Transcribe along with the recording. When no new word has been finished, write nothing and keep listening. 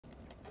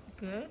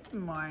Good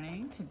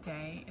morning.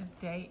 Today is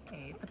day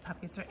 8. The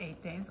puppies are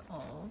 8 days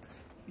old.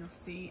 You'll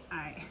see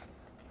I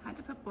had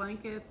to put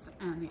blankets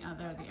and the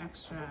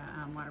extra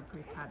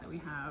waterproof pad that we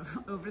have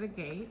over the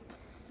gate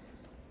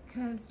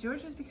because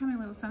Georgia's becoming a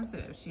little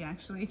sensitive. She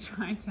actually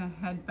tried to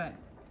headbutt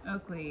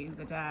Oakley,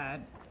 the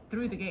dad,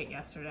 through the gate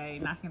yesterday,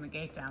 knocking the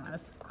gate down. That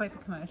was quite the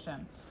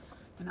commotion.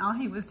 And all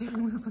he was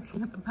doing was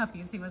looking at the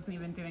puppies. He wasn't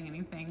even doing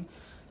anything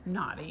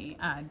naughty.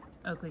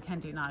 Oakley can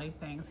do naughty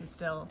things.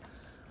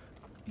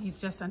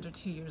 He's just under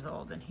 2 years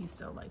old and he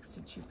still likes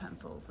to chew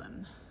pencils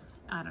and,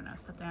 I don't know,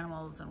 stuffed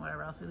animals and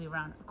whatever else we leave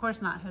around. Of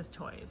course, not his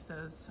toys.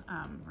 Those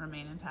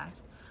remain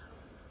intact.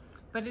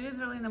 But it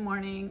is early in the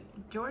morning.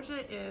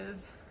 Georgia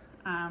is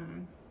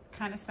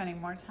kind of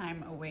spending more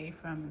time away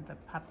from the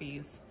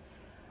puppies,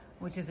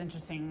 which is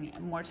interesting.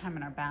 More time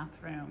in our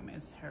bathroom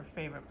is her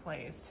favorite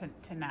place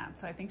to nap.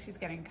 So I think she's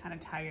getting kind of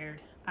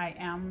tired. I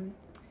am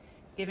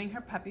giving her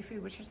puppy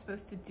food, which you're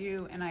supposed to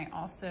do. And I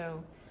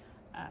also,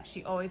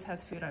 she always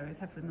has food. I always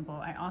have food in the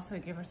bowl. I also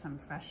give her some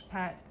fresh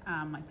pet,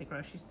 like the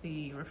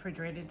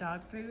refrigerated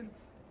dog food,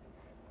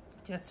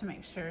 just to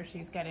make sure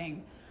she's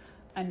getting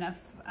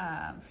enough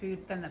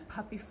food. Then the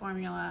puppy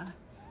formula,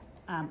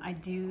 I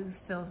do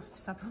still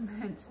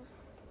supplement,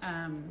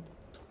 I'm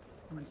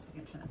just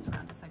gonna turn this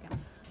around a second.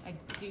 I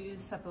do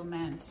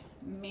supplement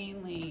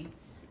mainly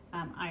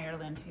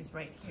Ireland, who's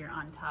right here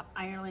on top.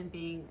 Ireland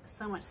being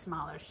so much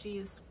smaller.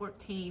 She's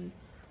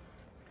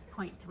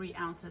 14.3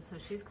 ounces, so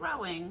she's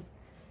growing.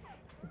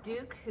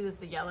 Duke, who's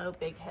the yellow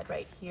big head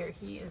right here,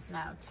 he is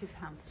now 2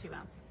 pounds, 2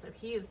 ounces. So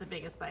he is the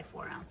biggest by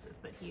 4 ounces,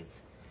 but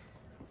he's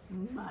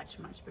much,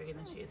 much bigger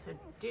than she is. So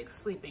Duke's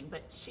sleeping,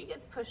 but she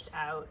gets pushed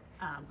out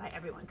by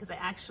everyone because I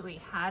actually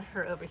had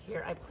her over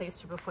here. I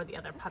placed her before the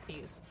other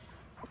puppies,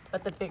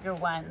 but the bigger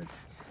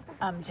ones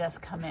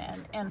just come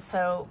in. And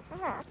so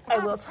I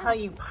will tell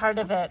you, part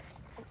of it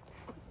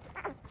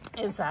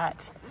is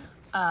that,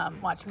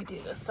 watch me do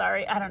this.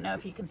 Sorry, I don't know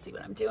if you can see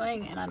what I'm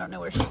doing, and I don't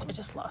know where I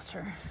just lost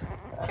her.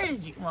 Where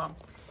did you, well,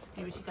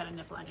 maybe she got a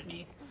nipple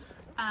underneath.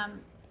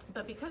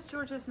 But because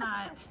Georgia's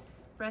not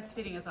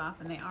breastfeeding as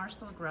often, they are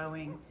still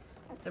growing.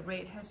 The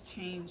rate has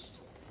changed.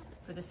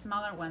 For the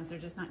smaller ones, they're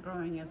just not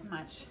growing as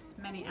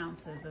many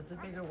ounces as the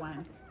bigger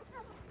ones.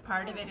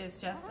 Part of it is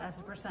just as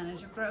a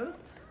percentage of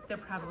growth. They're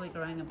probably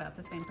growing about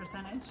the same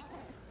percentage.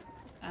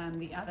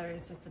 The other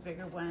is just the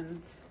bigger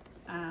ones,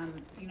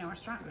 you know, are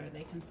stronger.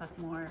 They can suck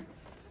more.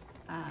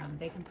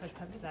 They can push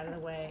puppies out of the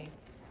way.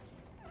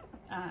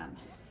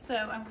 So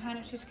I'm kind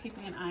of just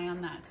keeping an eye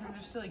on that because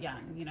they're still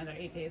young. You know, they're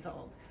 8 days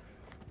old.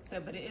 So,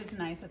 but it is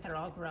nice that they're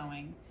all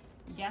growing.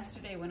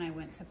 Yesterday when I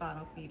went to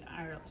bottle feed,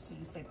 I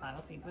shouldn't say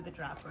bottle feed, with a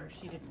dropper,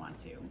 she didn't want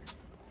to.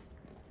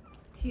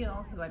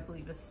 Teal, who I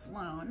believe is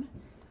Sloan,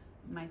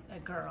 a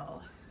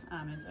girl,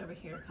 is over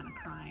here kind of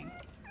crying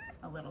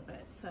a little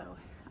bit. So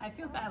I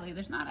feel badly.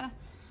 There's not a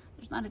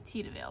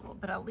teat available,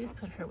 but I'll at least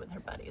put her with her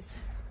buddies.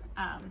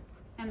 And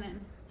then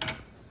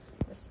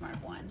the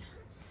smart one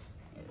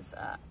is,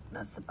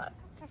 that's the butt.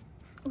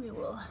 We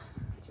will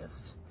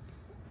just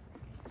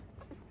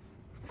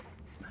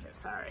put her,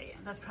 sorry,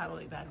 that's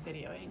probably bad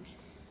videoing.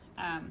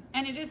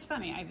 And it is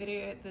funny, I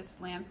videoed this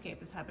landscape,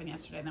 this happened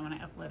yesterday, and then when I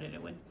uploaded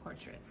it went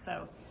portrait.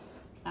 So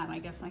I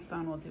guess my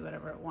phone will do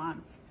whatever it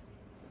wants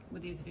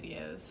with these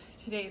videos.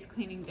 Today is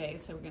cleaning day,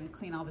 so we're gonna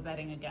clean all the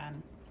bedding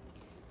again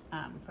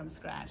from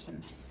scratch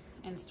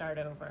and start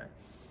over.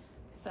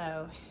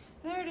 So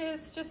there it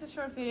is, just a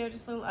short video,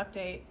 just a little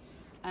update.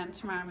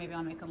 Tomorrow maybe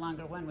I'll make a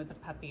longer one with the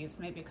puppies,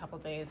 maybe a couple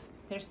days.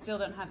 They still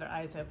don't have their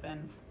eyes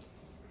open.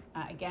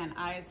 Again,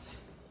 eyes,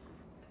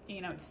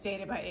 you know, it's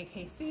stated by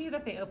AKC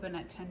that they open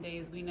at 10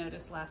 days. We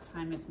noticed last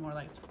time it's more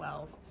like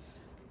 12.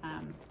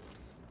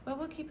 But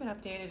we'll keep it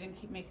updated and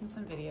keep making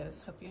some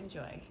videos. Hope you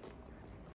enjoy.